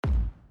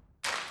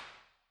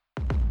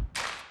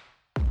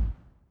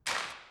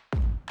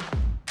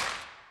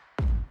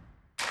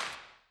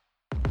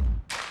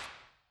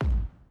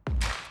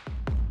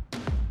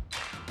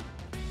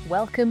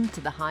Welcome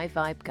to the High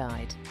Vibe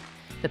Guide,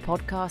 the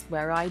podcast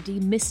where I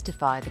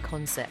demystify the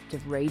concept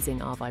of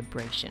raising our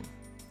vibration.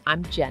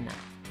 I'm Jenna,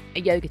 a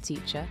yoga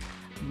teacher,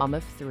 mum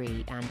of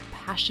 3, and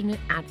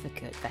passionate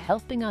advocate for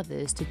helping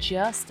others to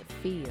just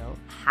feel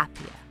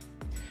happier.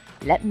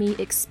 Let me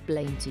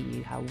explain to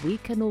you how we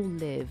can all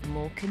live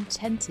more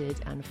contented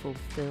and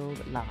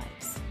fulfilled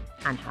lives,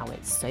 and how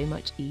it's so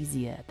much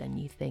easier than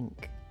you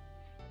think.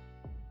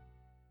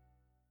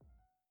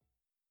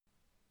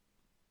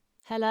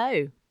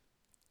 Hello,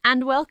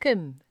 and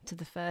welcome to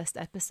the first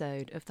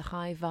episode of the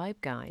High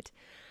Vibe Guide.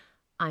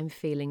 I'm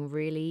feeling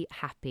really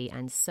happy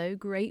and so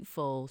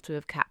grateful to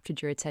have captured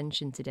your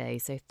attention today,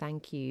 so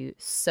thank you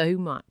so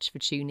much for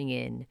tuning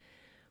in.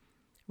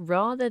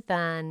 Rather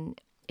than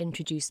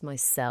introduce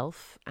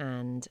myself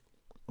and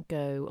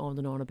go on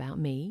and on about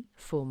me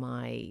for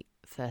my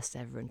first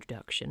ever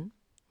introduction,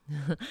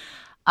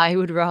 I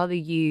would rather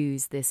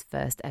use this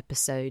first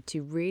episode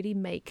to really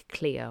make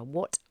clear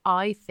what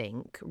I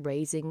think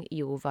raising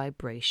your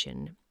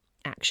vibration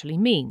actually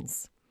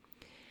means.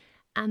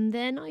 And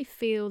then I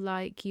feel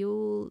like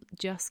you'll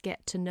just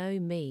get to know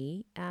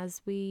me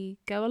as we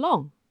go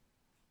along.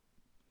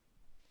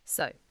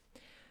 So,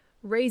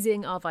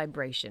 raising our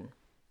vibration.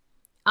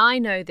 I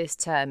know this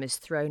term is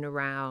thrown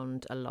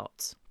around a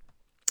lot,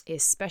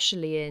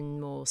 especially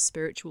in more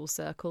spiritual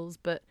circles,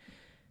 but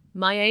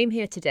my aim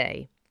here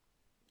today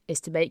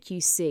is to make you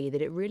see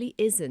that it really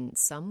isn't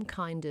some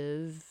kind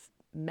of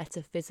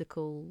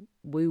metaphysical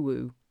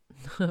woo-woo,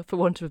 for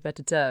want of a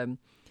better term.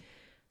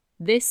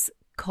 This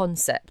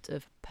concept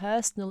of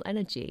personal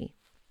energy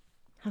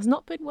has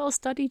not been well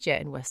studied yet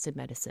in Western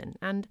medicine,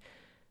 and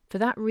for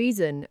that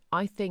reason,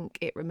 I think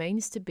it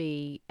remains to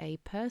be a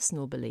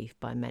personal belief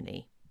by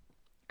many,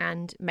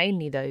 and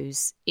mainly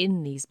those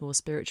in these more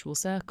spiritual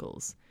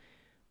circles.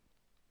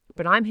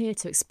 But I'm here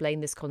to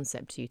explain this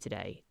concept to you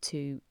today,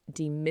 to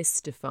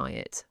demystify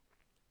it,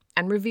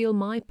 and reveal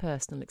my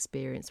personal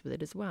experience with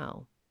it as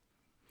well,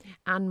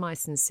 and my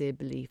sincere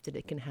belief that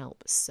it can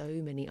help so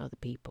many other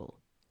people.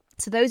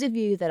 So those of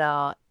you that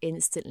are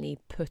instantly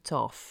put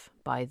off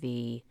by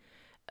the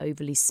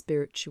overly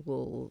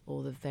spiritual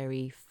or the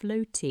very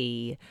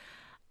floaty,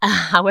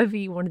 however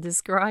you want to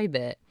describe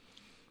it,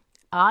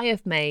 I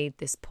have made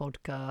this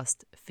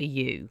podcast for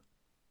you.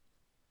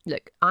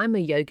 Look, I'm a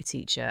yoga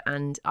teacher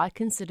and I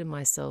consider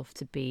myself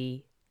to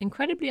be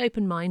incredibly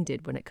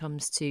open-minded when it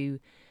comes to,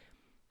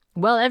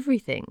 well,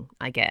 everything,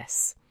 I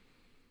guess.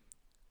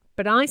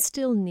 But I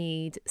still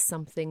need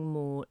something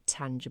more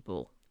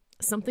tangible,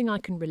 something I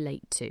can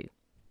relate to.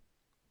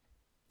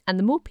 And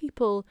the more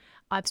people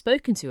I've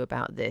spoken to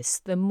about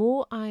this, the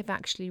more I've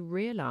actually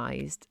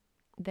realised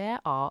there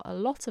are a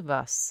lot of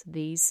us,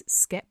 these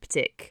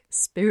skeptic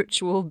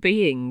spiritual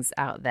beings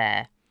out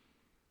there.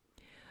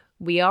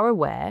 We are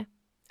aware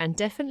and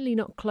definitely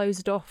not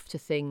closed off to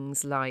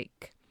things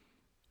like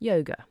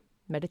yoga,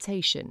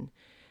 meditation,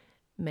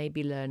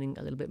 maybe learning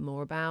a little bit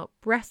more about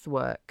breath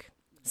work,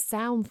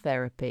 sound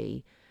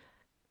therapy,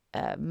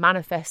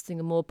 manifesting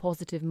a more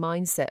positive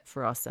mindset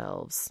for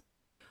ourselves.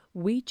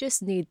 We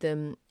just need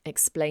them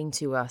explained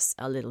to us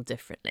a little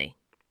differently.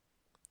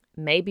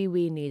 Maybe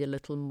we need a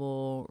little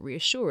more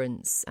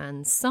reassurance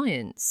and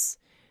science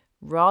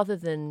rather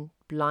than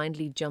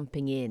blindly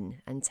jumping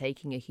in and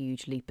taking a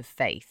huge leap of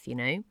faith, you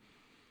know?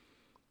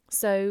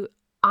 So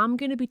I'm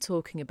going to be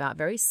talking about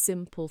very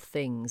simple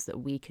things that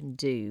we can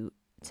do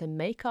to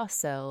make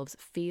ourselves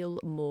feel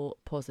more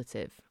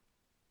positive.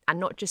 And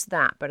not just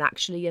that, but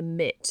actually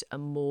emit a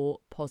more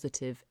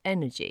positive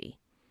energy.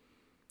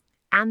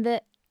 And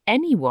that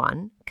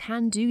anyone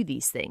can do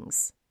these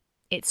things.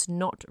 It's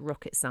not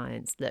rocket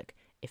science. Look,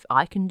 if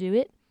I can do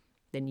it,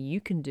 then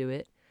you can do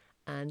it,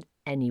 and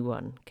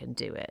anyone can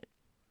do it.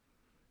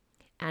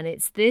 And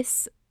it's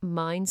this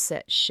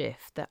mindset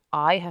shift that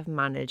I have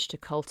managed to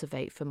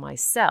cultivate for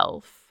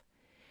myself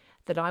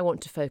that I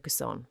want to focus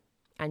on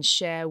and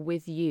share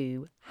with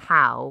you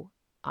how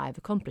I've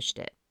accomplished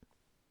it.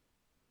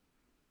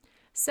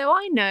 So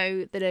I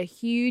know that a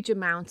huge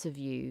amount of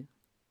you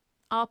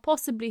are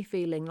possibly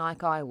feeling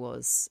like I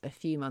was a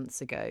few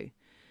months ago.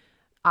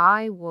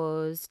 I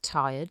was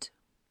tired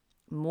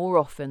more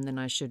often than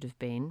I should have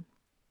been.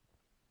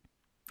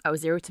 I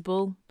was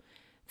irritable,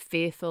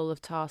 fearful of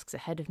tasks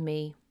ahead of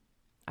me.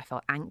 I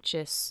felt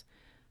anxious,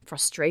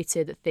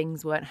 frustrated that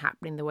things weren't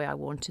happening the way I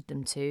wanted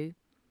them to.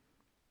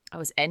 I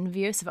was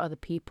envious of other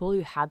people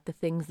who had the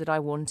things that I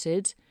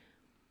wanted.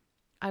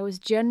 I was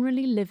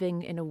generally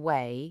living in a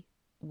way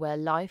where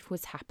life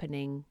was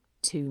happening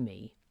to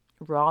me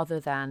rather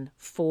than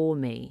for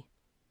me.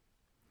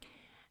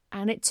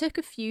 And it took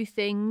a few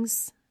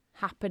things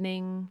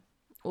happening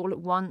all at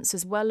once,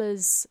 as well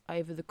as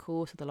over the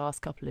course of the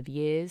last couple of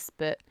years.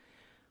 But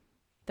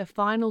the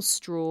final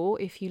straw,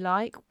 if you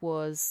like,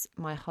 was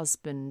my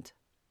husband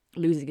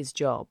losing his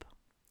job.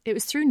 It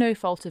was through no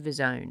fault of his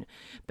own,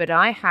 but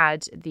I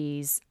had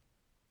these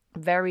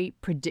very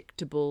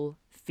predictable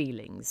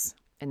feelings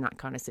in that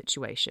kind of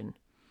situation.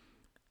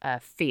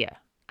 Fear,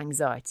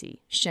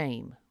 anxiety,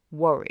 shame,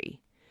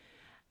 worry.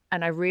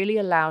 And I really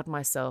allowed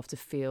myself to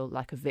feel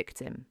like a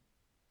victim.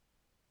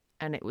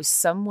 And it was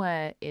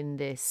somewhere in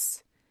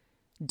this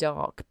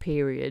dark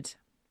period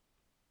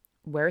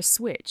where a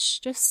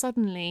switch just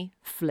suddenly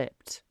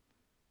flipped.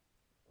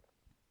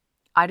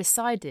 I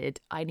decided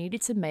I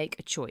needed to make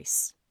a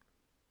choice.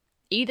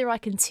 Either I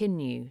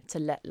continue to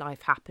let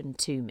life happen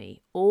to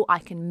me, or I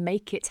can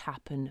make it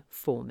happen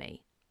for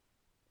me.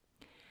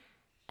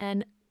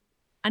 And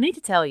I need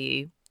to tell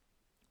you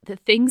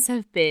that things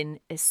have been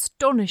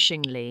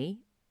astonishingly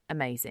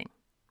amazing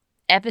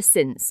ever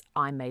since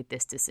I made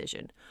this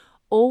decision,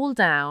 all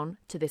down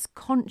to this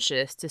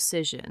conscious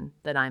decision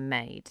that I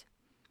made.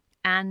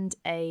 And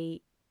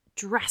a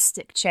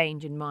drastic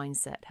change in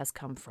mindset has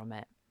come from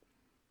it.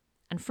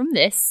 And from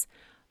this,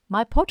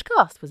 my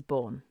podcast was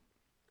born.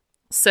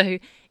 So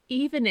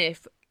even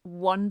if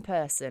one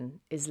person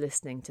is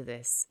listening to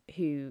this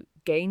who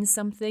gains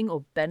something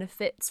or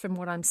benefits from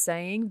what I'm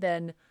saying,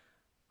 then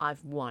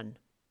I've won.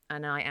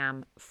 And I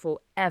am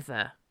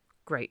forever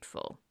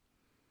grateful.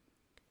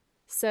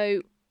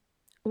 So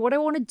what I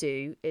want to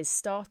do is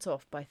start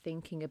off by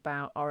thinking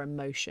about our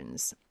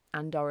emotions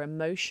and our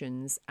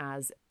emotions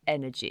as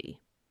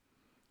energy.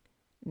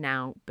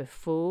 Now,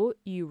 before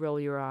you roll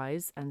your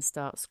eyes and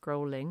start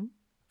scrolling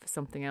for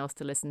something else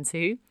to listen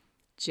to,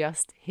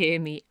 just hear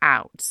me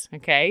out,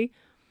 okay?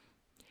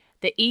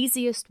 The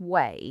easiest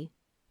way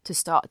to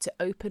start to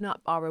open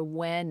up our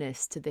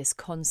awareness to this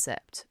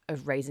concept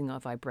of raising our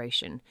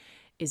vibration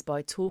is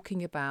by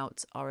talking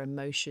about our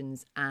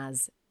emotions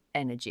as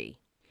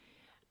energy.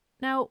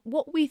 Now,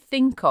 what we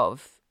think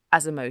of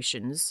as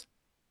emotions,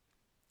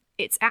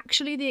 it's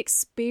actually the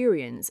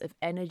experience of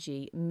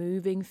energy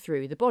moving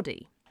through the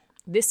body.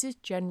 This is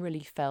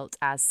generally felt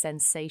as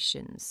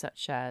sensations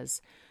such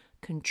as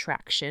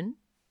contraction,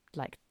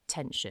 like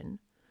tension,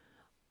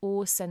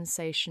 or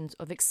sensations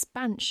of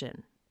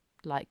expansion,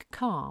 like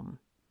calm.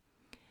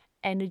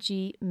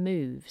 Energy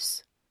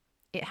moves.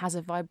 It has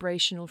a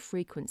vibrational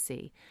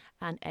frequency,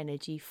 and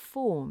energy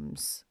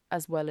forms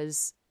as well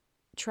as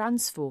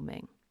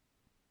transforming.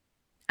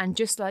 And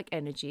just like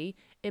energy,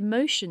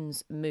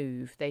 emotions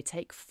move, they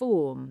take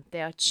form,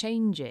 they are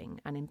changing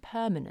and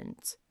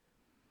impermanent.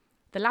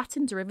 The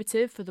Latin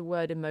derivative for the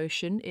word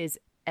emotion is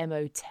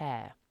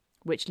emotere,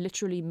 which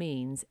literally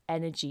means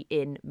energy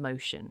in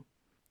motion.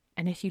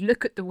 And if you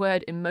look at the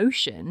word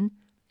emotion,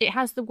 it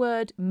has the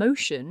word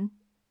motion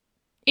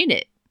in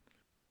it.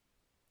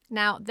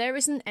 Now, there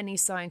isn't any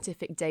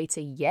scientific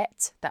data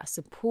yet that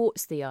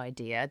supports the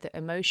idea that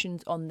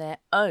emotions on their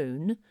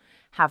own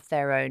have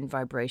their own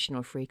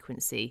vibrational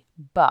frequency,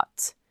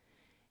 but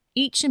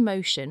each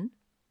emotion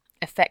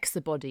affects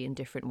the body in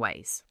different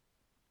ways.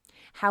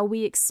 How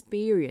we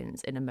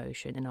experience an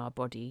emotion in our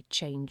body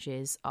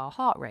changes our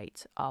heart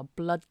rate, our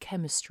blood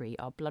chemistry,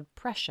 our blood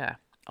pressure,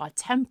 our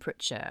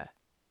temperature.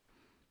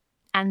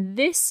 And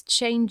this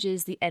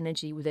changes the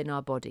energy within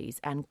our bodies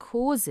and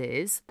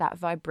causes that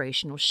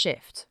vibrational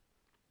shift.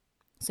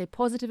 So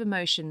positive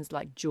emotions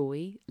like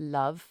joy,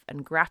 love,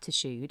 and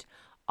gratitude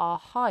are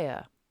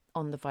higher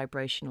on the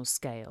vibrational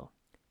scale,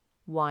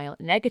 while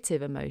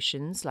negative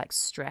emotions like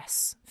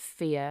stress,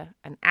 fear,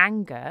 and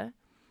anger,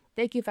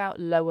 they give out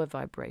lower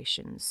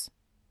vibrations.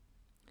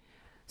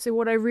 So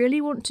what I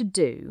really want to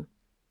do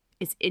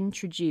is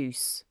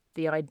introduce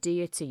the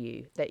idea to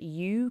you that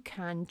you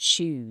can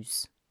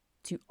choose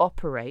to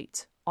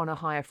operate on a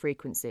higher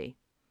frequency.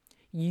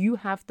 You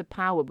have the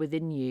power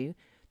within you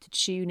to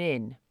tune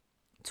in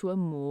to a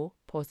more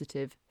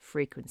positive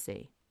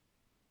frequency.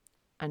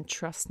 And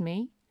trust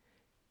me,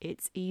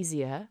 it's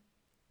easier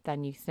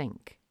than you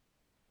think.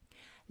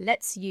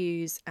 Let's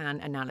use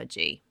an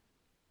analogy.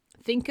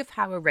 Think of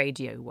how a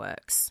radio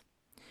works.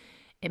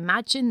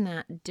 Imagine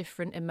that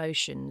different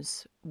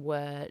emotions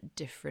were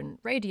different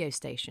radio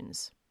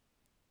stations.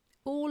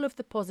 All of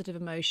the positive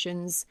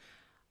emotions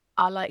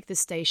are like the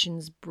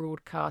stations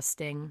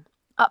broadcasting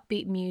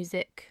upbeat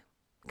music,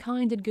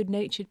 kind and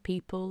good-natured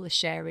people are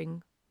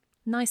sharing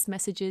nice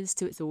messages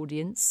to its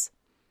audience,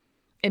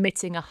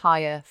 emitting a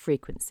higher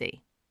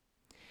frequency.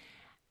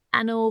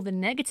 And all the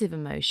negative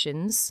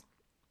emotions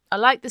are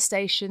like the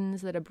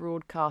stations that are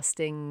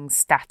broadcasting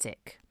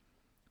static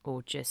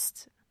or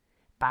just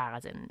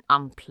bad and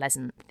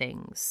unpleasant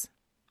things,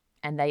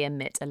 and they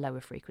emit a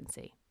lower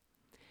frequency.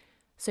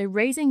 So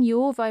raising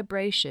your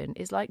vibration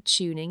is like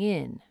tuning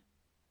in.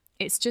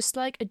 It's just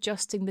like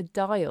adjusting the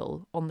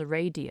dial on the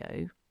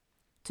radio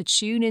to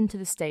tune into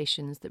the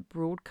stations that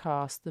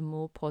broadcast the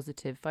more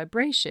positive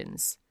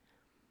vibrations.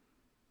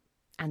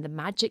 And the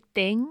magic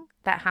thing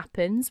that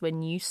happens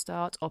when you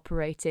start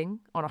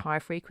operating on a high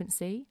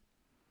frequency,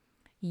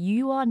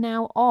 you are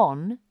now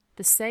on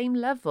the same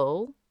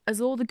level as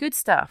all the good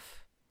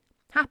stuff.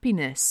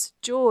 Happiness,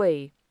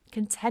 joy,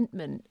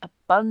 contentment,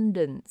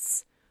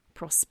 abundance,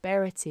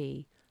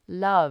 prosperity,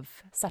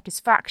 love,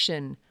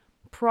 satisfaction,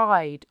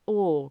 pride,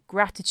 awe,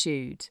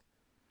 gratitude.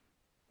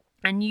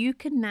 And you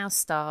can now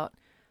start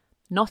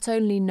not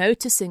only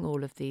noticing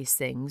all of these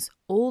things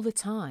all the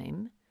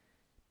time,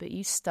 but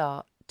you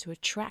start to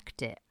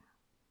attract it.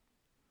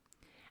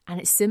 And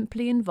it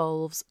simply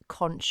involves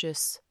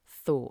conscious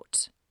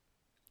thought.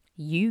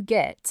 you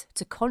get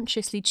to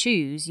consciously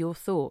choose your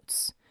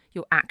thoughts,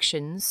 your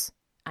actions,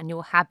 and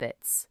your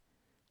habits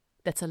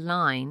that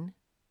align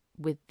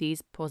with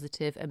these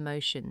positive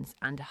emotions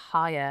and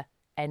higher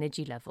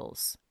energy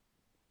levels.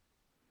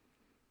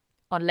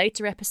 On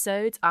later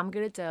episodes, I'm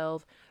going to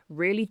delve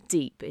really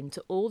deep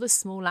into all the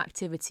small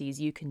activities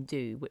you can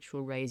do which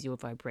will raise your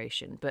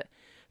vibration. But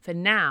for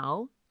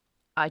now,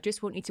 I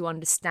just want you to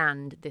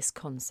understand this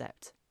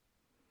concept.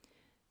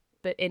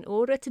 But in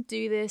order to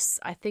do this,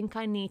 I think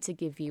I need to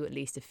give you at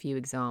least a few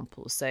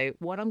examples. So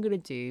what I'm going to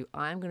do,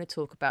 I'm going to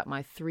talk about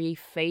my 3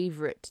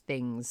 favourite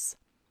things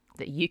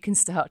that you can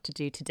start to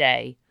do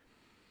today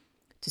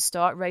to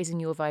start raising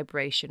your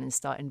vibration and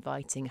start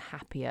inviting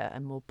happier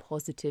and more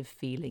positive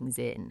feelings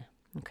in.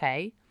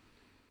 Okay?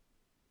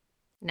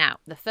 Now,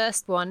 the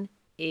first one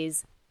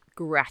is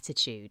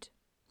gratitude.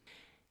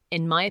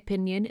 In my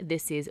opinion,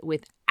 this is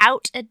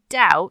without a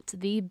doubt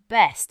the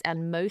best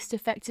and most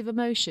effective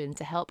emotion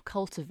to help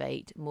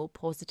cultivate more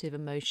positive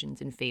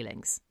emotions and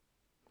feelings.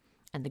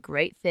 And the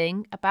great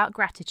thing about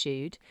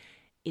gratitude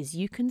is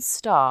you can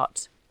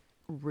start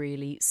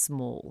really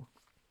small.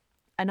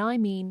 And I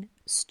mean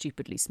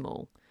stupidly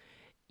small.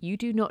 You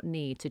do not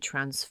need to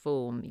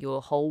transform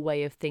your whole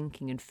way of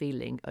thinking and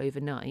feeling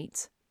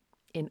overnight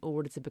in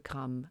order to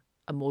become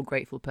a more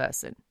grateful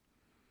person.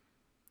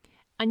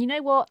 And you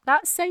know what?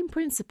 That same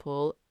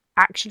principle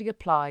actually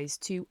applies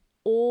to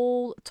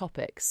all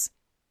topics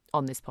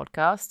on this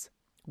podcast.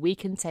 We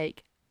can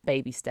take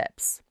baby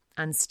steps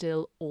and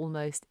still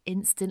almost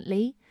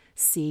instantly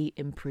see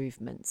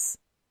improvements.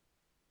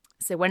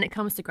 So when it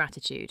comes to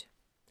gratitude,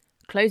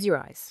 close your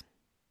eyes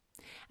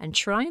and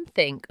try and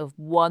think of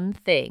one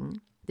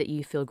thing that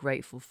you feel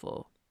grateful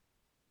for.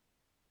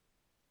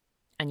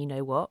 And you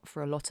know what?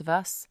 For a lot of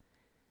us,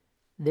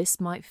 this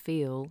might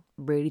feel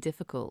really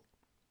difficult.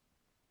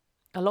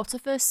 A lot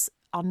of us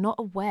are not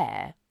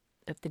aware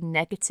of the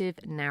negative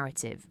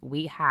narrative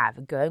we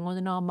have going on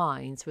in our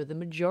minds for the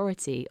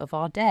majority of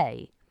our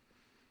day.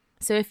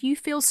 So if you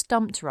feel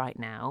stumped right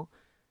now,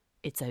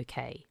 it's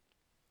okay.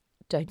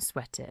 Don't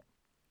sweat it.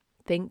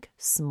 Think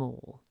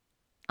small.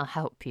 I'll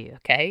help you,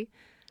 okay?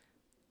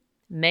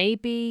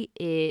 Maybe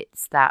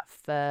it's that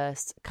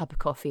first cup of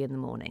coffee in the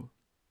morning.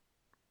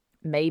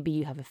 Maybe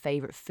you have a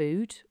favourite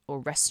food or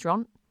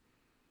restaurant.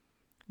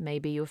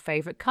 Maybe your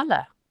favourite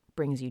colour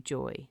brings you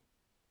joy.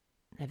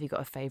 Have you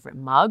got a favourite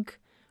mug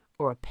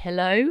or a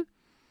pillow?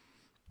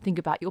 Think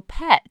about your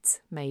pet,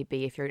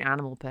 maybe, if you're an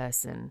animal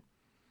person.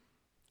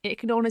 It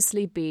can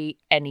honestly be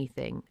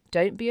anything.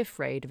 Don't be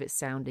afraid of it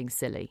sounding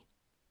silly.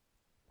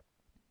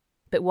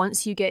 But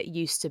once you get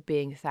used to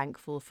being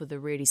thankful for the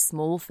really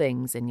small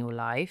things in your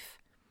life,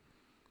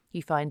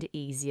 you find it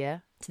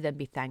easier to then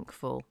be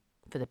thankful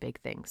for the big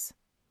things.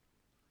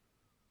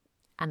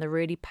 And the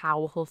really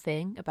powerful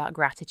thing about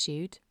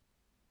gratitude,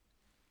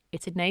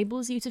 it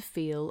enables you to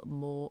feel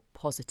more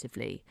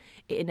positively.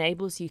 It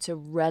enables you to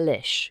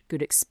relish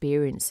good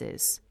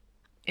experiences.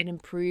 It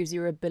improves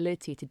your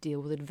ability to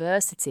deal with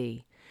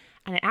adversity.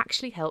 And it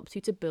actually helps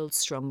you to build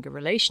stronger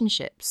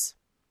relationships.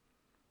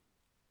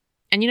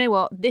 And you know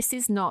what? This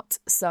is not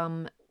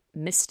some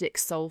mystic,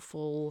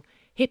 soulful,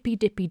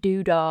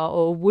 hippy-dippy-doodah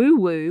or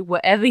woo-woo,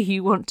 whatever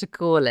you want to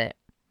call it.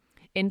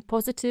 In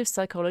positive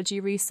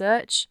psychology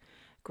research,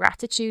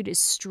 gratitude is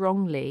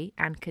strongly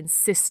and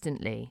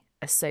consistently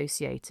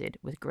associated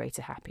with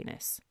greater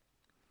happiness.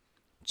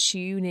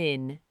 Tune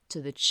in to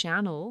the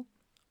channel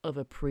of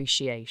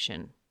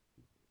appreciation.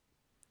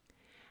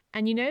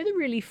 And you know the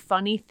really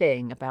funny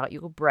thing about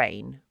your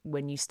brain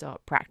when you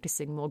start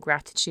practicing more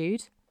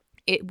gratitude?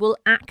 It will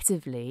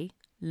actively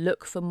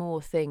look for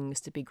more things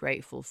to be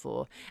grateful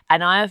for.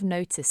 And I have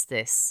noticed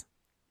this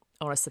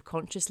on a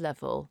subconscious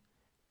level.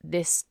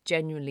 This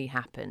genuinely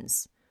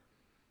happens.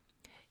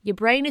 Your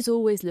brain is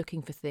always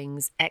looking for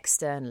things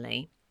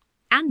externally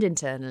and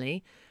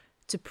internally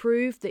to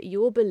prove that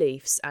your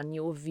beliefs and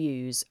your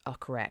views are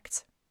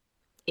correct.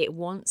 It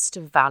wants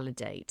to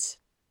validate.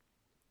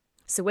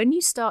 So when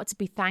you start to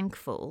be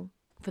thankful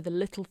for the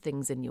little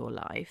things in your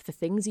life, the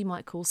things you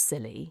might call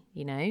silly,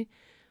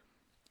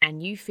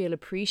 and you feel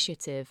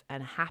appreciative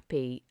and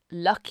happy,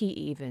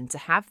 lucky even to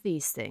have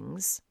these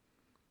things,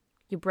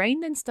 your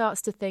brain then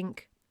starts to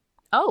think,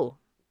 oh,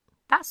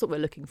 that's what we're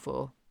looking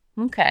for.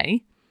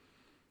 Okay.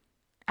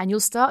 And you'll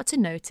start to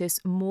notice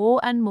more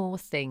and more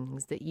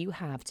things that you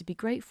have to be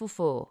grateful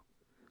for.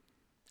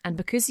 And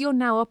because you're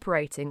now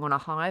operating on a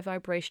high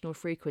vibrational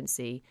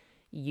frequency,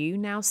 you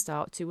now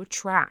start to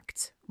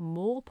attract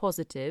more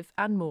positive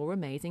and more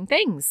amazing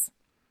things.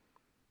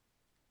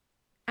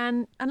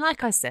 And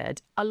like I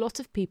said, a lot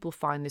of people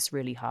find this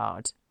really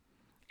hard,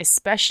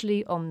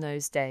 especially on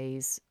those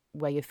days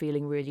where you're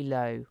feeling really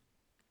low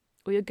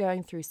or you're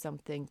going through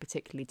something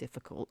particularly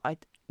difficult.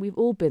 We've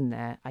all been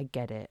there. I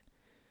get it.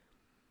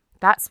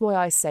 That's why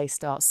I say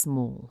start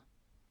small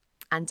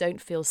and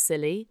don't feel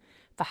silly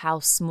for how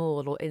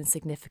small or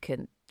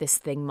insignificant this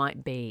thing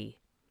might be.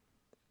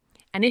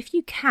 And if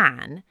you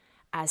can,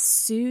 as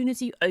soon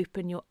as you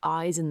open your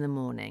eyes in the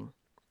morning,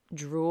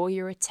 draw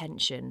your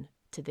attention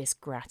to this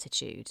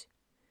gratitude.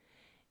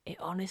 it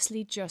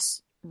honestly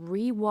just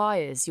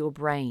rewires your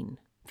brain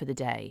for the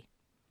day.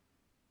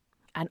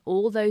 And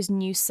all those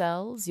new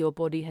cells your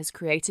body has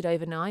created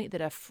overnight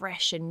that are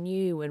fresh and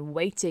new and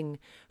waiting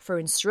for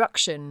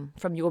instruction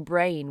from your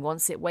brain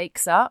once it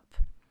wakes up,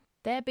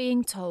 they're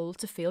being told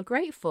to feel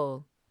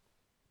grateful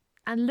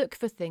and look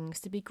for things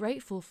to be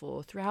grateful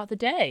for throughout the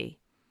day.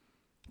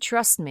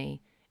 Trust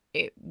me,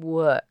 it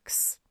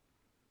works.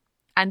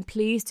 And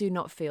please do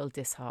not feel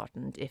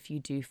disheartened if you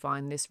do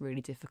find this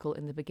really difficult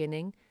in the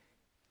beginning.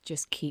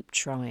 Just keep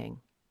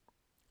trying.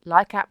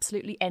 Like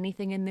absolutely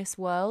anything in this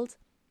world,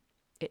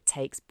 it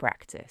takes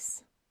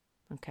practice,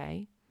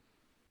 okay?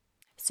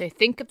 So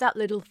think of that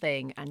little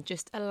thing and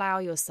just allow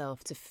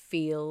yourself to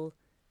feel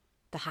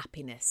the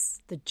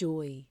happiness, the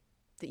joy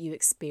that you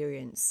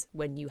experience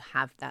when you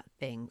have that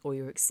thing or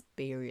you're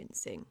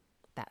experiencing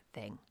that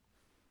thing.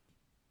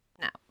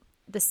 Now,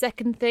 the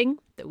second thing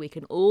that we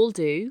can all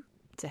do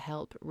to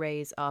help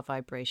raise our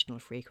vibrational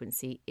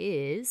frequency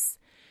is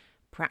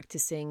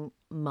practicing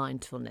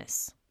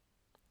mindfulness,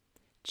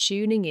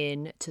 tuning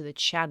in to the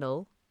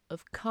channel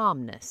of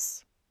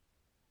calmness.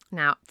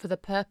 Now, for the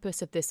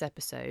purpose of this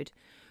episode,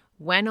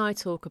 when I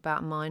talk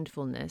about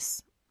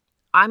mindfulness,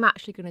 I'm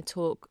actually going to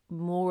talk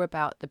more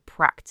about the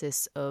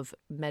practice of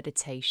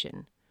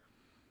meditation.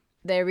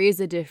 There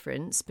is a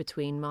difference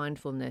between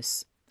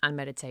mindfulness and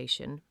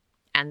meditation,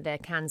 and there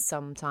can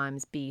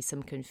sometimes be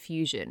some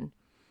confusion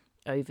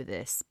over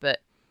this,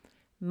 but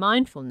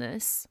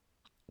mindfulness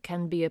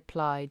can be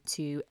applied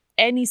to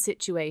any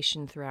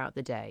situation throughout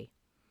the day.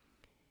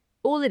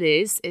 All it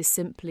is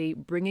simply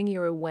bringing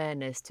your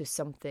awareness to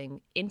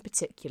something in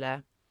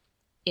particular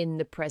in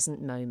the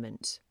present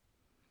moment.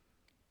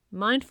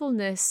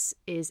 Mindfulness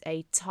is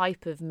a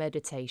type of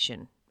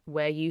meditation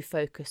where you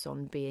focus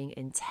on being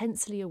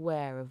intensely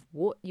aware of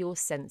what you're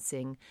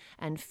sensing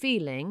and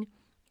feeling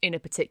in a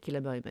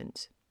particular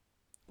moment,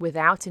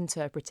 without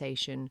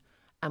interpretation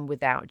and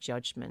without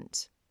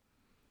judgment.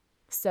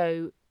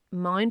 So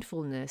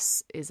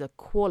mindfulness is a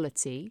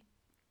quality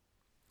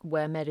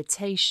where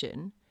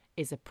meditation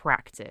is a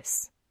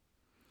practice.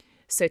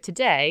 So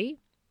today,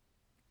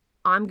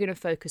 I'm going to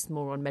focus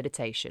more on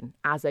meditation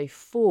as a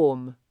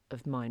form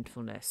of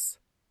mindfulness.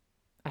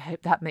 I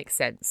hope that makes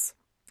sense.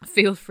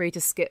 Feel free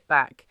to skip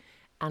back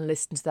and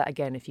listen to that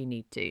again if you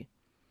need to.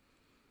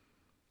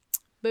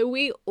 But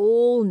we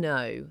all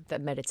know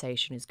that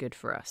meditation is good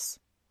for us.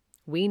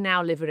 We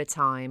now live at a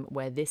time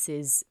where this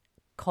is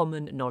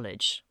common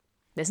knowledge.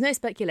 There's no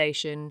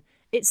speculation,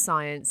 it's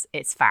science,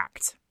 it's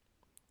fact.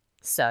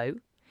 So,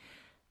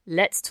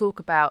 let's talk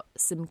about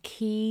some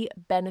key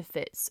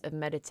benefits of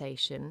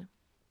meditation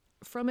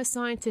from a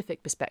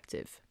scientific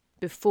perspective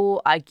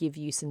before I give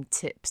you some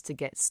tips to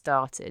get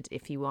started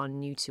if you are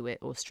new to it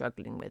or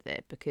struggling with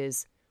it,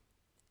 because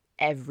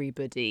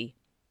everybody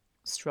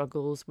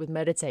struggles with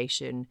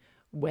meditation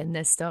when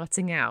they're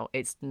starting out.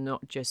 It's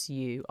not just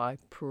you, I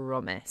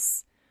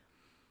promise.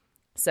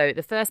 So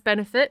the first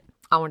benefit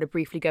I want to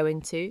briefly go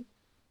into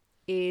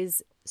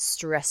is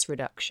stress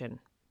reduction.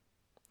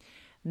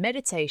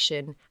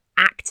 Meditation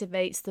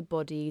activates the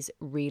body's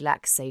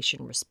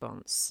relaxation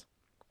response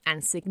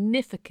and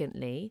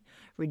significantly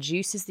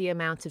reduces the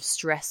amount of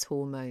stress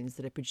hormones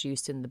that are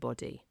produced in the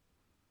body.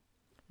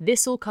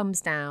 This all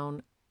comes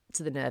down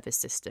to the nervous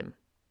system.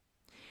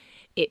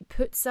 It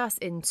puts us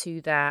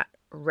into that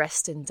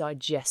rest and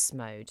digest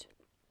mode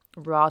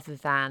rather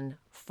than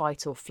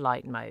fight or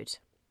flight mode.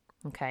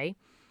 Okay?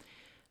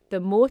 The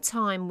more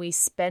time we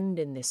spend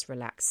in this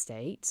relaxed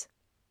state,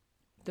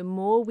 the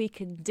more we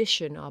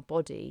condition our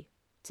body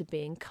to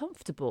being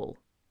comfortable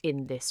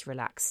in this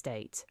relaxed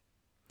state,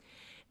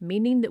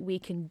 meaning that we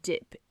can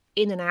dip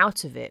in and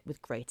out of it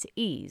with greater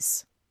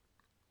ease.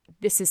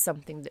 This is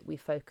something that we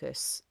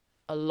focus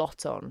a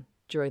lot on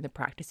during the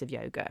practice of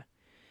yoga.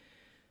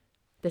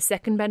 The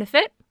second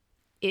benefit,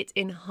 it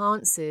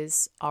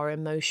enhances our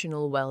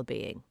emotional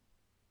well-being.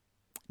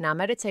 Now,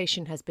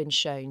 meditation has been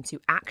shown to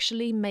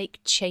actually make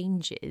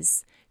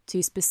changes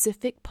to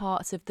specific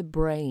parts of the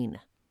brain,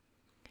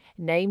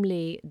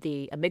 namely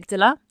the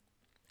amygdala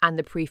and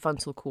the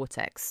prefrontal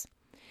cortex.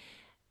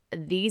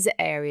 These are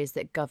areas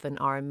that govern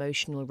our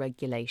emotional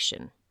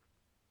regulation.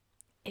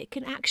 It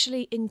can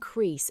actually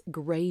increase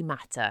grey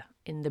matter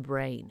in the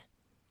brain.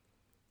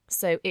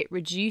 So it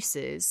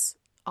reduces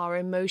our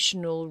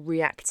emotional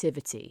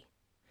reactivity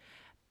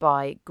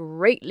by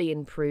greatly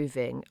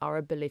improving our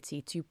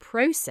ability to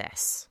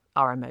process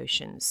our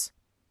emotions.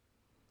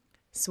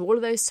 So all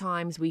of those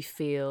times we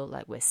feel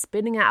like we're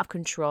spinning out of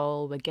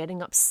control, we're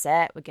getting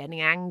upset, we're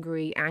getting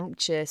angry,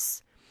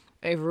 anxious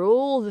over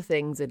all the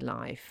things in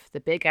life, the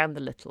big and the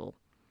little.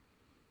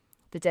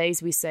 The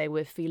days we say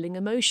we're feeling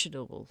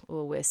emotional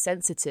or we're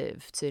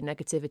sensitive to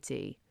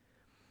negativity.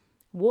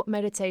 What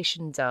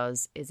meditation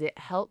does is it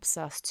helps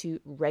us to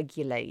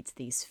regulate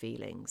these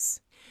feelings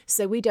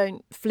so we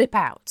don't flip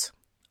out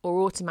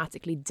or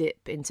automatically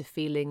dip into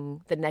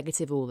feeling the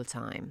negative all the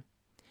time.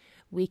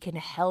 We can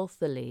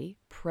healthily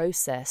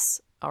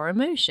process our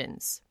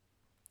emotions.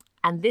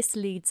 And this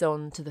leads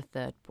on to the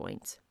third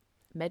point.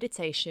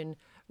 Meditation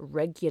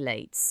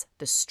regulates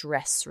the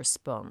stress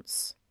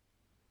response.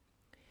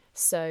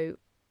 So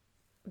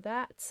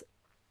that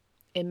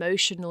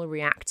emotional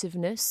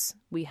reactiveness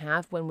we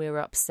have when we're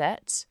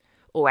upset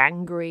or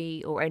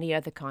angry or any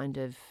other kind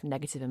of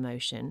negative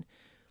emotion,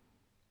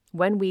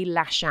 when we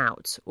lash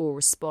out or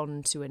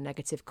respond to a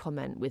negative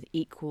comment with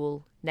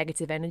equal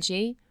negative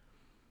energy,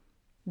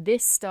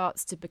 this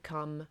starts to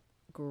become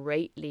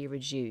greatly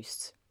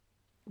reduced.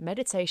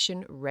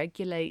 Meditation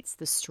regulates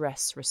the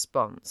stress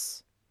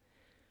response.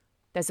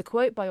 There's a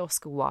quote by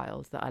Oscar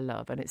Wilde that I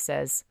love, and it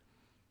says,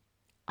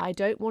 "I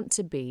don't want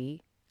to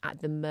be at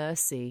the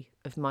mercy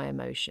of my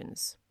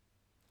emotions.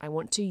 I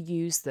want to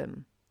use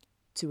them,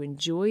 to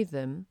enjoy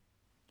them,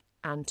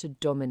 and to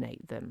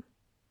dominate them."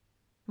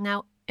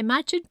 Now,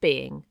 imagine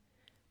being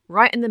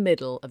right in the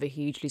middle of a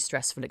hugely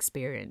stressful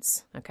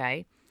experience,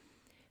 okay?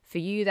 For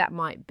you, that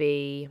might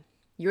be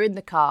you're in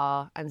the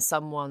car and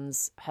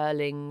someone's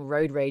hurling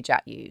road rage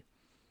at you.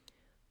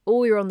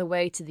 Or you're on the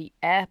way to the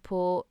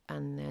airport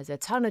and there's a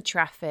ton of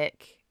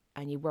traffic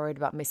and you're worried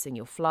about missing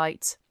your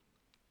flight.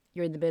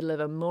 You're in the middle of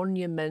a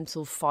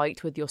monumental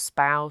fight with your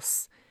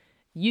spouse.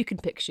 You can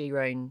picture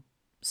your own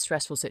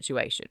stressful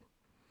situation.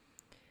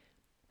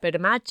 But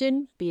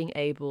imagine being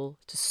able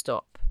to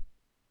stop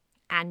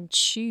and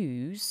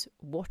choose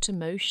what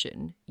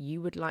emotion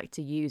you would like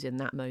to use in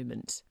that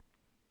moment.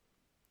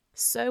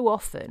 So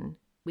often,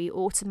 we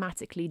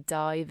automatically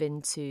dive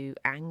into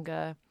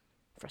anger,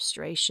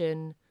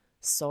 frustration,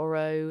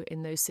 sorrow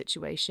in those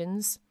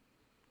situations.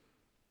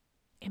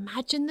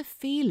 Imagine the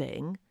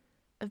feeling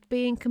of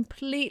being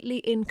completely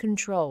in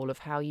control of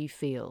how you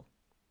feel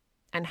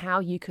and how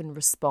you can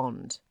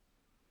respond.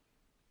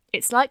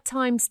 It's like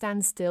time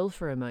stands still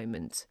for a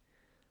moment,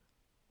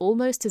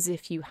 almost as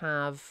if you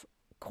have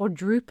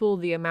quadruple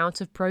the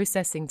amount of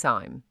processing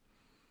time.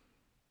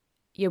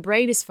 Your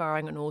brain is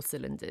firing on all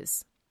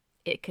cylinders.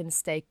 It can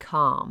stay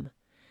calm,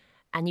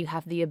 and you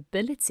have the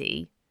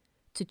ability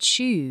to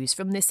choose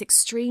from this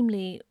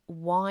extremely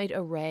wide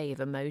array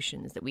of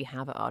emotions that we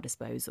have at our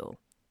disposal.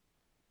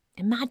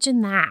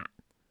 Imagine that,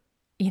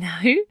 you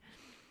know?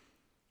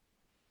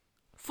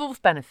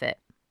 Fourth benefit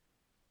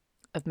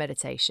of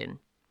meditation: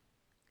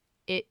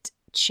 it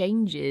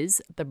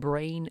changes the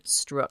brain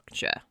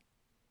structure.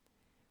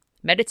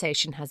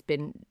 Meditation has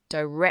been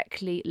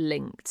directly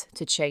linked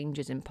to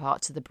changes in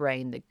parts of the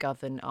brain that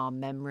govern our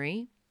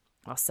memory,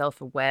 our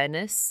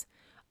self-awareness,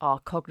 our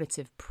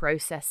cognitive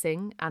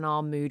processing, and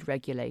our mood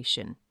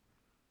regulation.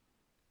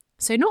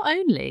 So not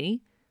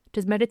only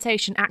does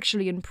meditation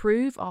actually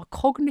improve our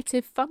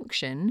cognitive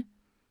function,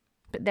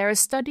 but there are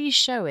studies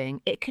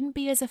showing it can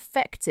be as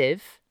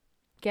effective,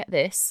 get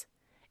this,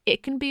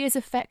 it can be as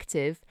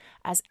effective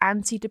as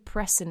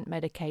antidepressant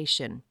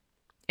medication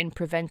in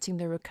preventing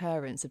the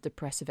recurrence of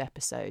depressive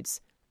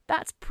episodes.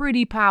 That's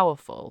pretty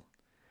powerful.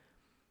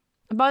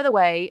 And by the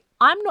way,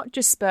 I'm not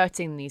just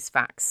spurting these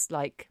facts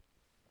like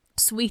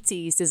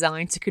sweeties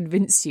designed to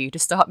convince you to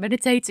start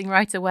meditating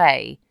right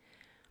away.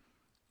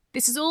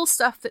 This is all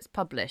stuff that's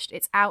published.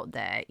 It's out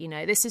there. You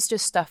know, this is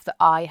just stuff that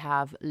I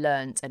have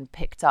learnt and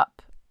picked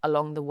up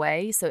along the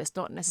way. So it's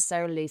not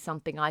necessarily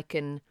something I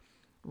can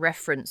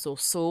reference or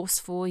source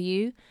for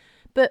you.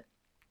 But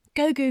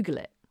go Google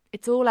it.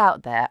 It's all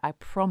out there. I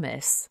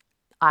promise.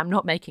 I'm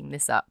not making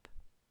this up.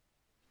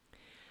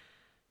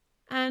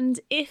 And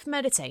if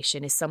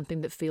meditation is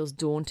something that feels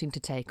daunting to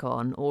take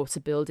on or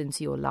to build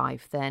into your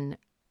life, then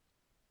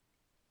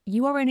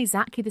you are in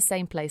exactly the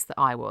same place that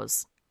I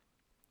was.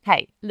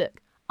 Hey,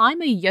 look,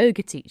 I'm a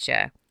yoga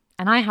teacher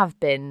and I have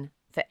been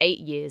for 8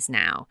 years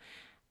now.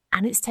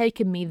 And it's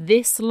taken me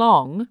this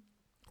long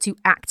to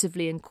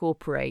actively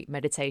incorporate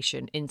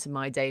meditation into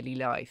my daily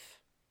life.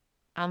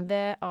 And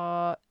there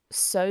are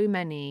so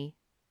many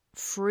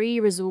free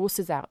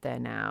resources out there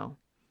now.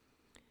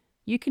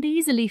 You can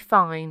easily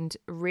find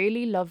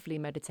really lovely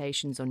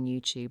meditations on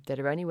YouTube that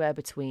are anywhere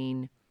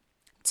between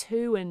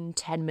 2 and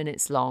 10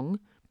 minutes long.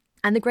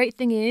 And the great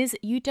thing is,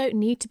 you don't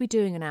need to be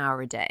doing an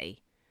hour a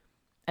day.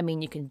 I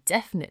mean, you can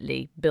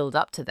definitely build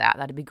up to that.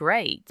 That'd be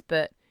great.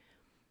 But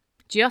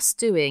just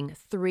doing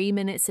 3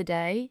 minutes a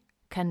day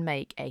can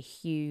make a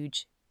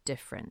huge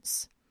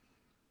difference.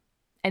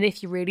 And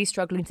if you're really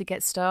struggling to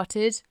get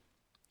started,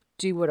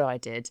 do what I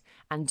did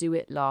and do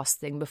it last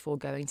thing before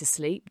going to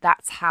sleep.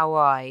 That's how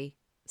I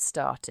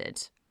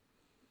started.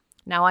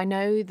 Now, I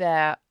know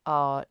there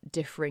are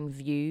differing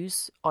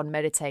views on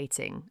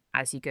meditating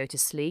as you go to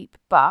sleep,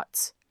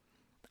 but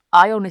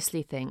I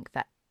honestly think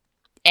that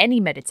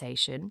any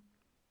meditation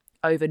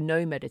over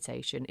no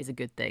meditation is a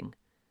good thing.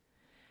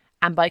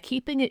 And by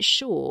keeping it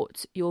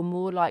short, you're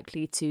more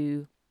likely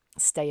to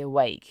stay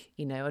awake,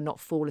 and not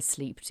fall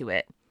asleep to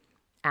it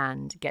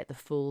and get the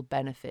full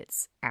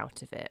benefits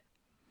out of it.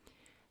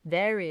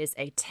 There is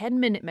a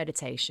 10-minute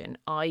meditation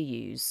I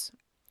use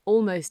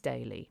almost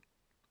daily,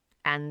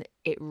 and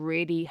it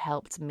really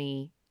helped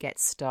me get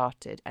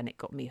started and it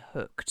got me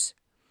hooked.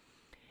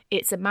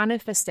 It's a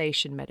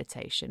manifestation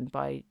meditation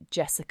by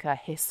Jessica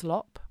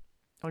Hislop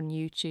on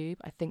YouTube.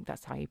 I think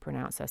that's how you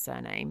pronounce her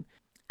surname.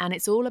 And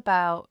it's all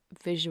about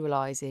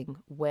visualizing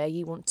where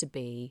you want to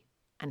be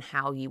and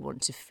how you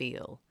want to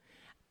feel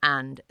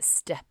and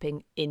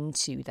stepping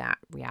into that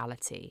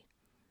reality.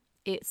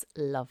 It's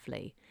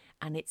lovely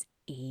and it's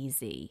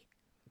easy.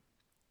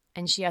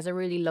 And she has a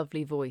really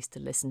lovely voice to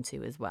listen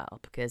to as well,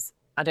 because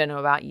I don't know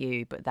about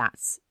you, but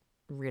that's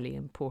really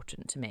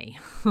important to me.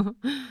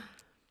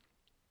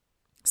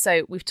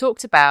 So we've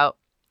talked about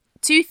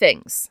 2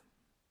 things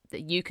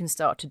that you can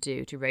start to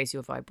do to raise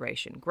your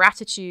vibration: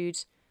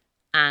 gratitude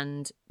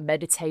and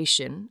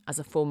meditation as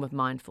a form of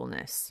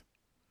mindfulness.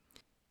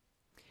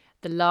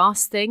 The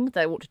last thing that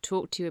I want to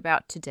talk to you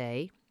about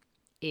today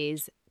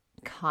is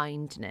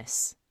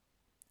kindness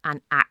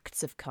and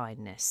acts of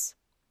kindness.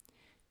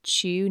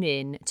 Tune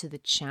in to the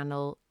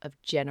channel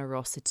of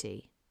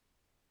generosity.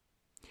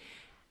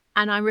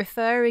 And I'm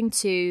referring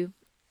to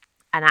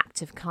an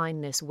act of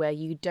kindness where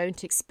you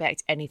don't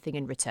expect anything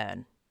in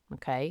return,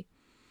 okay?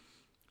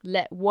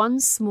 Let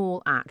one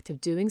small act of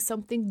doing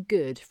something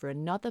good for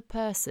another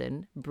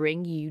person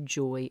bring you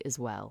joy as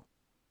well.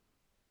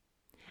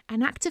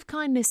 An act of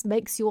kindness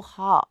makes your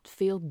heart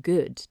feel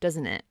good,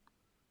 doesn't it?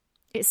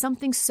 It's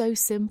something so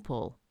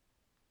simple,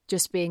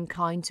 just being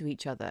kind to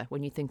each other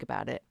when you think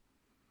about it.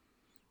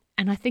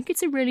 And I think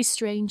it's a really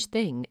strange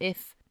thing.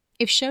 If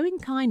showing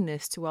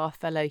kindness to our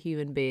fellow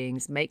human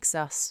beings makes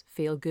us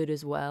feel good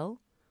as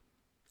well,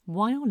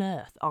 why on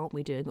earth aren't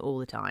we doing it all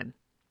the time?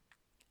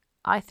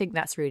 I think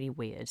that's really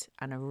weird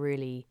and a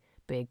really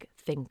big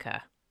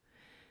thinker.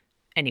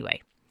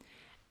 Anyway,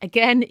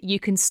 again, you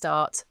can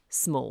start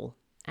small.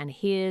 And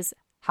here's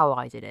how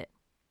I did it.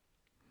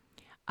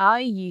 I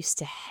used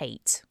to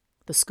hate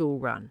the school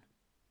run,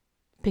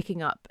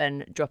 picking up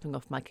and dropping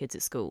off my kids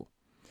at school,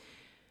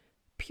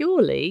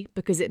 purely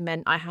because it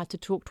meant I had to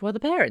talk to other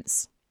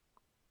parents,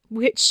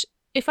 which,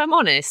 if I'm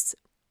honest,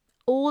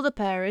 all the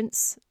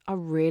parents are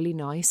really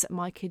nice at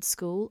my kids'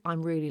 school.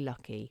 I'm really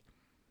lucky.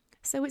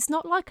 So it's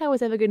not like I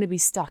was ever going to be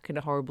stuck in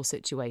a horrible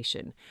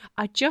situation.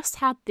 I just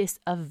had this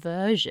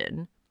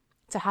aversion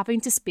to having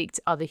to speak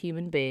to other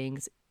human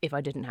beings if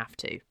I didn't have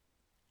to.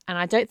 And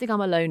I don't think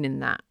I'm alone in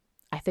that.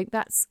 I think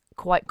that's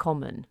quite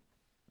common.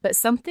 But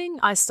something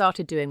I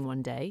started doing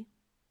one day,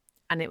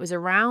 and it was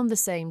around the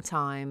same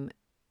time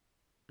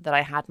that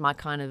I had my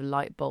kind of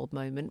light bulb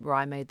moment where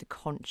I made the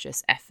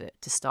conscious effort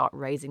to start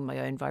raising my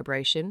own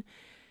vibration.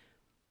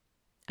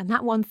 And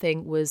that one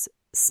thing was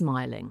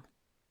smiling.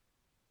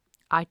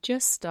 I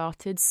just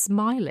started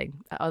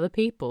smiling at other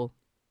people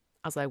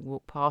as I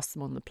walked past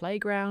them on the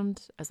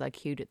playground, as I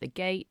queued at the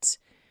gate.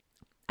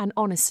 And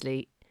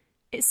honestly,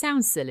 it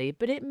sounds silly,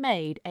 but it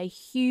made a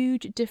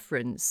huge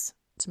difference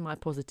to my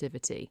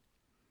positivity.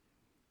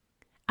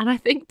 And I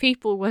think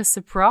people were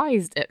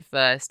surprised at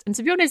first. And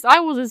to be honest, I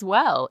was as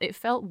well. It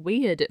felt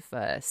weird at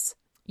first.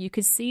 You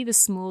could see the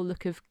small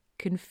look of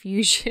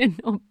confusion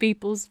on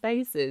people's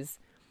faces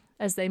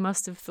as they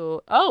must have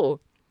thought, oh,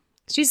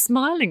 she's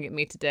smiling at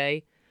me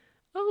today.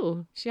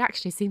 Oh, she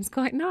actually seems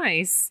quite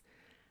nice.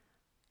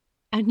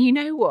 And you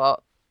know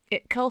what?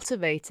 It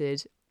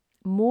cultivated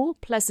more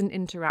pleasant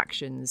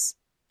interactions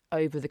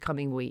over the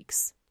coming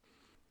weeks.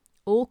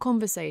 All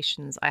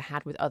conversations I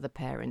had with other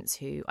parents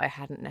who I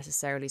hadn't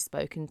necessarily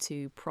spoken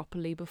to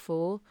properly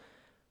before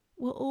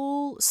were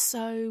all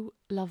so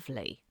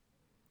lovely.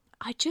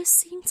 I just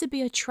seemed to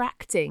be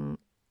attracting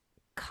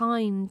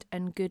kind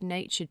and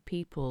good-natured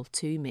people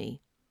to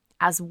me,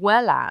 as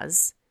well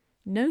as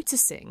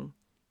noticing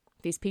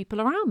these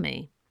people around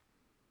me.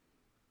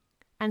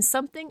 And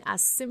something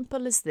as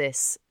simple as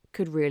this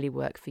could really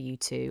work for you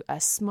too. A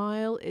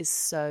smile is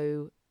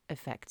so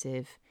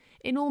effective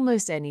in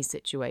almost any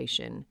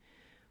situation.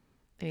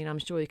 I mean, I'm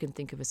sure you can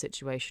think of a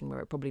situation where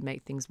it probably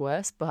make things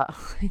worse, but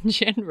in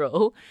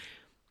general,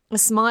 a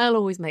smile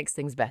always makes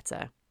things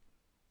better.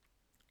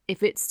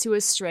 If it's to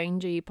a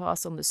stranger you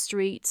pass on the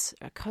street,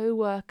 a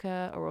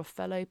co-worker or a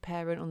fellow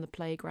parent on the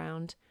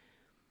playground,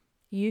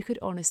 you could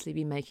honestly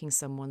be making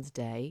someone's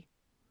day.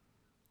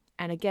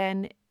 And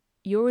again,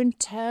 you're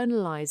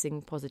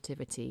internalizing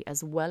positivity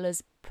as well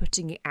as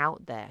putting it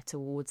out there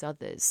towards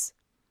others.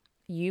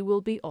 You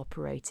will be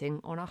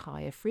operating on a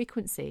higher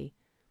frequency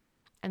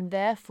and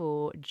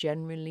therefore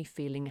genuinely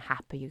feeling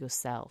happier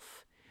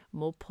yourself,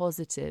 more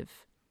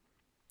positive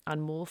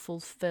and more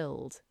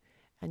fulfilled,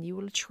 and you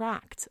will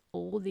attract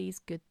all these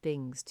good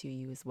things to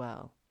you as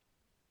well.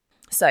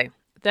 So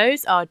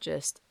those are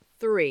just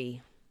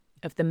 3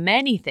 of the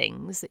many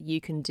things that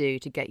you can do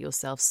to get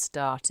yourself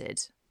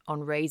started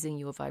on raising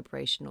your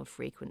vibrational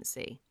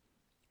frequency.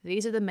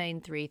 These are the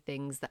main 3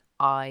 things that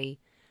I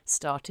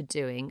started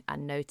doing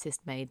and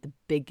noticed made the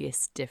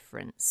biggest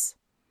difference.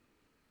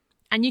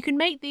 And you can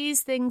make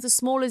these things as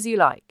small as you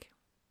like.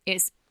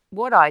 It's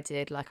what I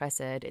did, like I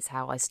said, it's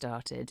how I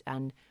started.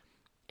 And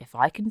if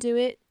I can do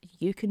it,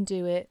 you can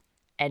do it,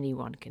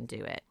 anyone can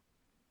do it.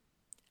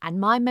 And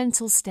my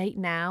mental state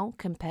now,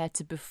 compared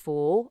to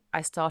before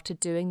I started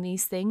doing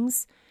these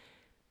things,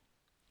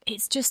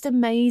 it's just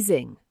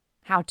amazing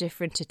how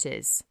different it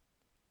is.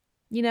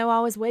 You know,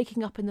 I was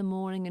waking up in the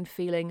morning and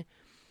feeling,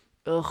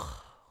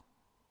 ugh,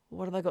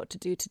 what have I got to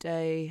do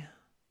today?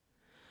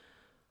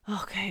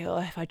 Okay, well,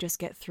 if I just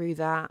get through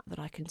that, then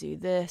I can do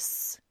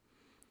this.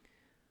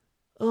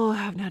 I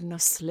haven't had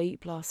enough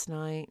sleep last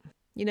night.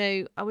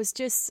 I was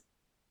just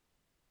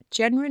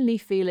generally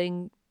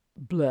feeling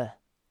bleh.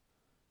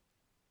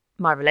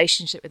 My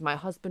relationship with my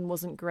husband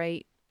wasn't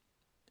great.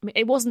 I mean,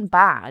 it wasn't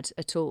bad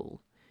at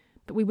all,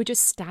 but we were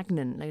just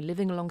stagnant,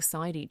 living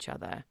alongside each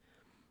other.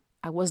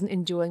 I wasn't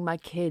enjoying my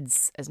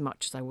kids as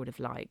much as I would have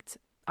liked.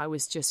 I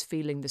was just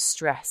feeling the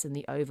stress and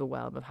the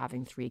overwhelm of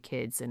having 3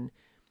 kids and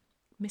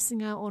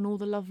missing out on all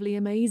the lovely,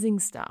 amazing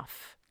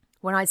stuff.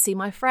 When I'd see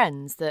my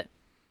friends that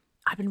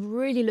I've been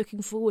really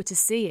looking forward to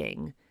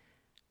seeing,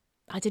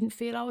 I didn't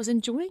feel I was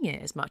enjoying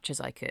it as much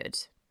as I could.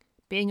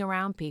 Being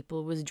around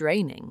people was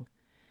draining.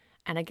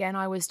 And again,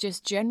 I was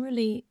just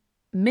generally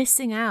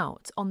missing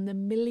out on the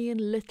million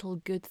little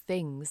good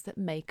things that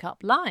make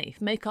up life,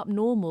 make up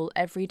normal,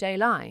 everyday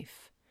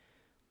life.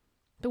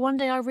 But one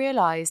day I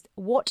realised,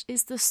 what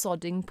is the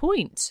sodding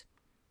point?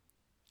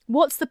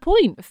 What's the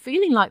point of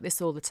feeling like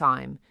this all the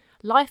time?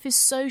 Life is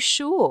so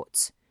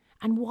short.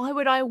 And why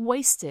would I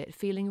waste it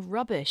feeling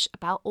rubbish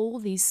about all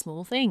these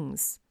small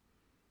things?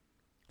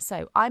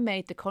 So I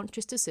made the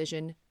conscious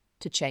decision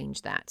to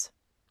change that.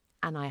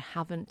 And I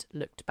haven't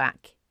looked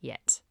back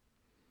yet.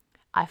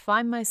 I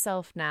find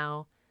myself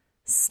now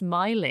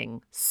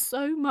smiling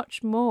so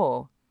much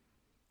more.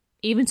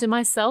 Even to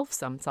myself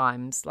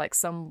sometimes, like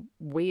some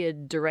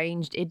weird,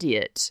 deranged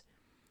idiot.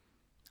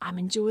 I'm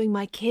enjoying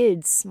my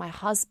kids, my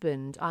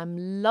husband.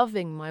 I'm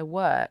loving my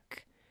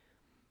work.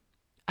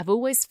 I've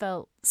always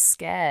felt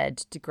scared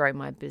to grow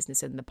my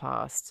business in the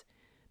past,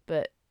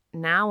 but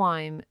now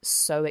I'm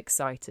so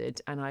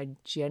excited and I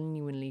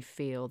genuinely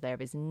feel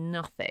there is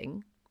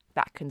nothing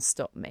that can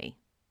stop me.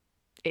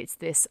 It's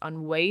this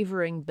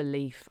unwavering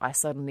belief I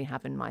suddenly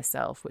have in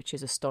myself, which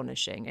is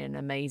astonishing in an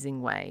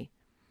amazing way.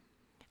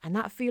 And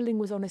that feeling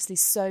was honestly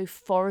so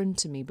foreign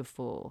to me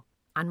before.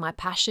 And my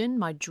passion,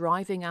 my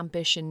driving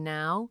ambition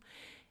now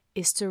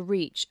is to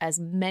reach as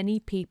many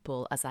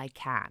people as I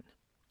can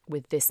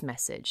with this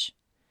message.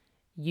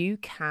 You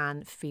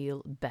can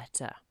feel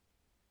better.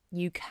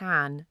 You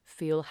can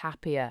feel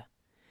happier.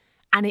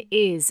 And it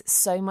is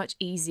so much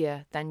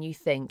easier than you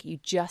think. You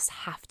just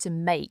have to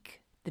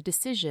make the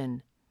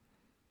decision.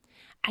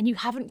 And you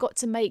haven't got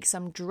to make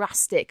some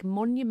drastic,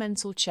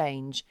 monumental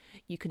change.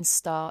 You can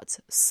start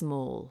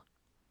small.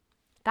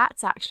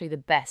 That's actually the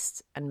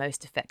best and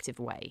most effective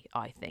way,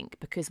 I think,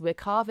 because we're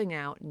carving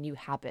out new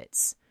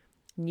habits,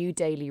 new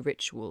daily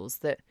rituals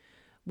that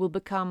will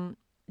become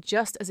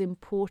just as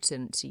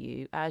important to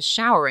you as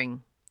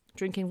showering,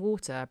 drinking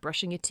water,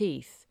 brushing your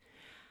teeth.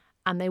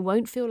 And they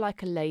won't feel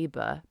like a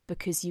labour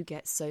because you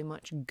get so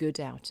much good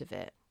out of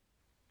it.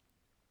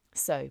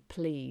 So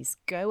please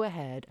go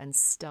ahead and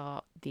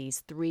start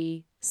these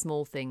 3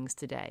 small things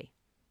today.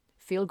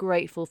 Feel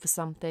grateful for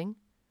something.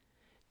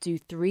 Do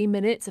 3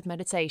 minutes of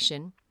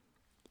meditation,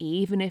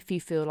 even if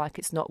you feel like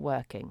it's not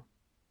working.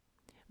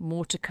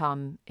 More to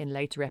come in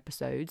later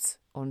episodes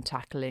on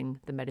tackling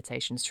the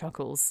meditation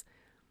struggles.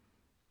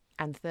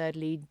 And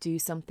thirdly, do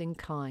something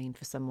kind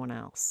for someone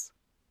else.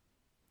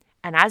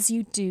 And as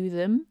you do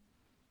them,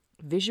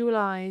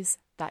 visualize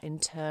that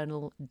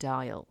internal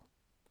dial,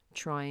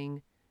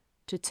 trying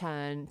to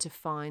turn to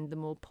find the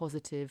more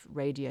positive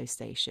radio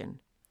station.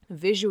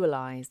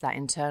 Visualize that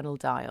internal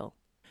dial,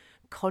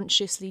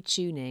 consciously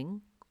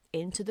tuning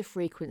into the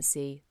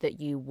frequency that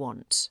you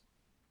want.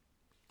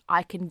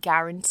 I can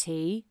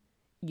guarantee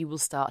you will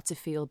start to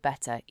feel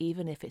better,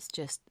 even if it's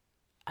just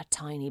a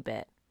tiny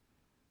bit.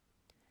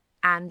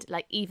 And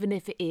even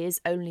if it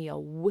is only a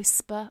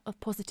whisper of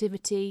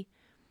positivity,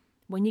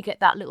 when you get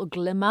that little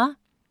glimmer,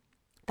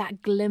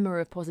 that glimmer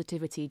of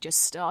positivity just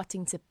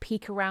starting to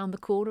peek around the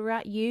corner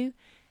at you,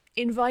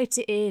 invite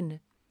it in.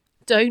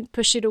 Don't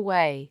push it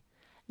away.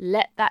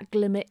 Let that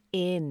glimmer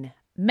in.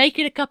 Make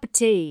it a cup of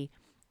tea.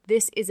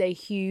 This is a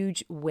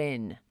huge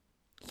win.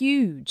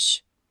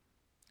 Huge.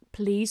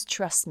 Please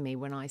trust me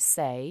when I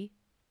say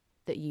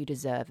that you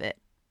deserve it,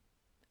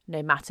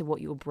 no matter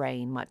what your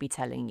brain might be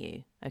telling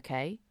you,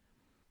 okay?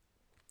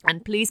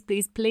 And please,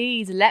 please,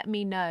 please let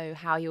me know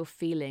how you're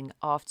feeling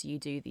after you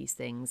do these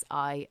things.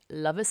 I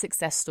love a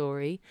success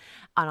story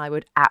and I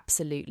would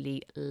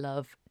absolutely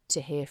love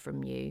to hear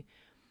from you.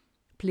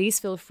 Please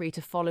feel free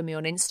to follow me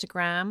on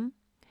Instagram,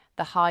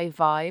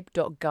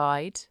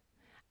 thehighvibe.guide,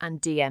 and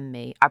DM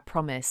me. I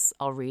promise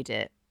I'll read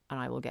it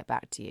and I will get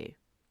back to you.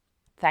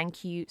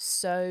 Thank you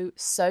so,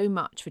 so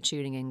much for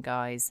tuning in,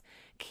 guys.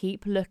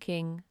 Keep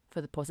looking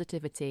for the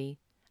positivity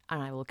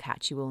and I will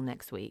catch you all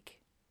next week.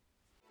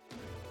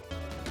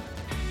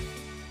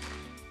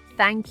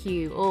 Thank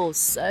you all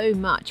so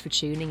much for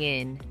tuning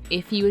in.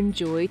 If you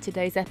enjoyed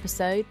today's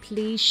episode,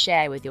 please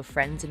share with your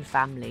friends and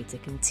family to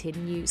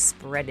continue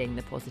spreading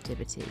the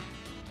positivity.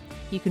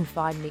 You can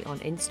find me on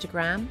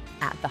Instagram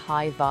at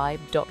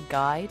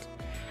thehighvibe.guide.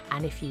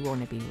 And if you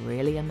want to be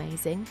really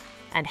amazing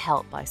and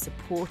help by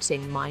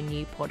supporting my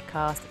new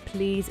podcast,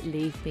 please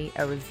leave me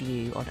a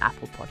review on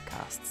Apple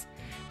Podcasts.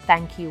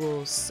 Thank you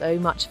all so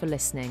much for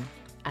listening,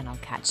 and I'll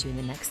catch you in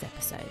the next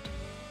episode.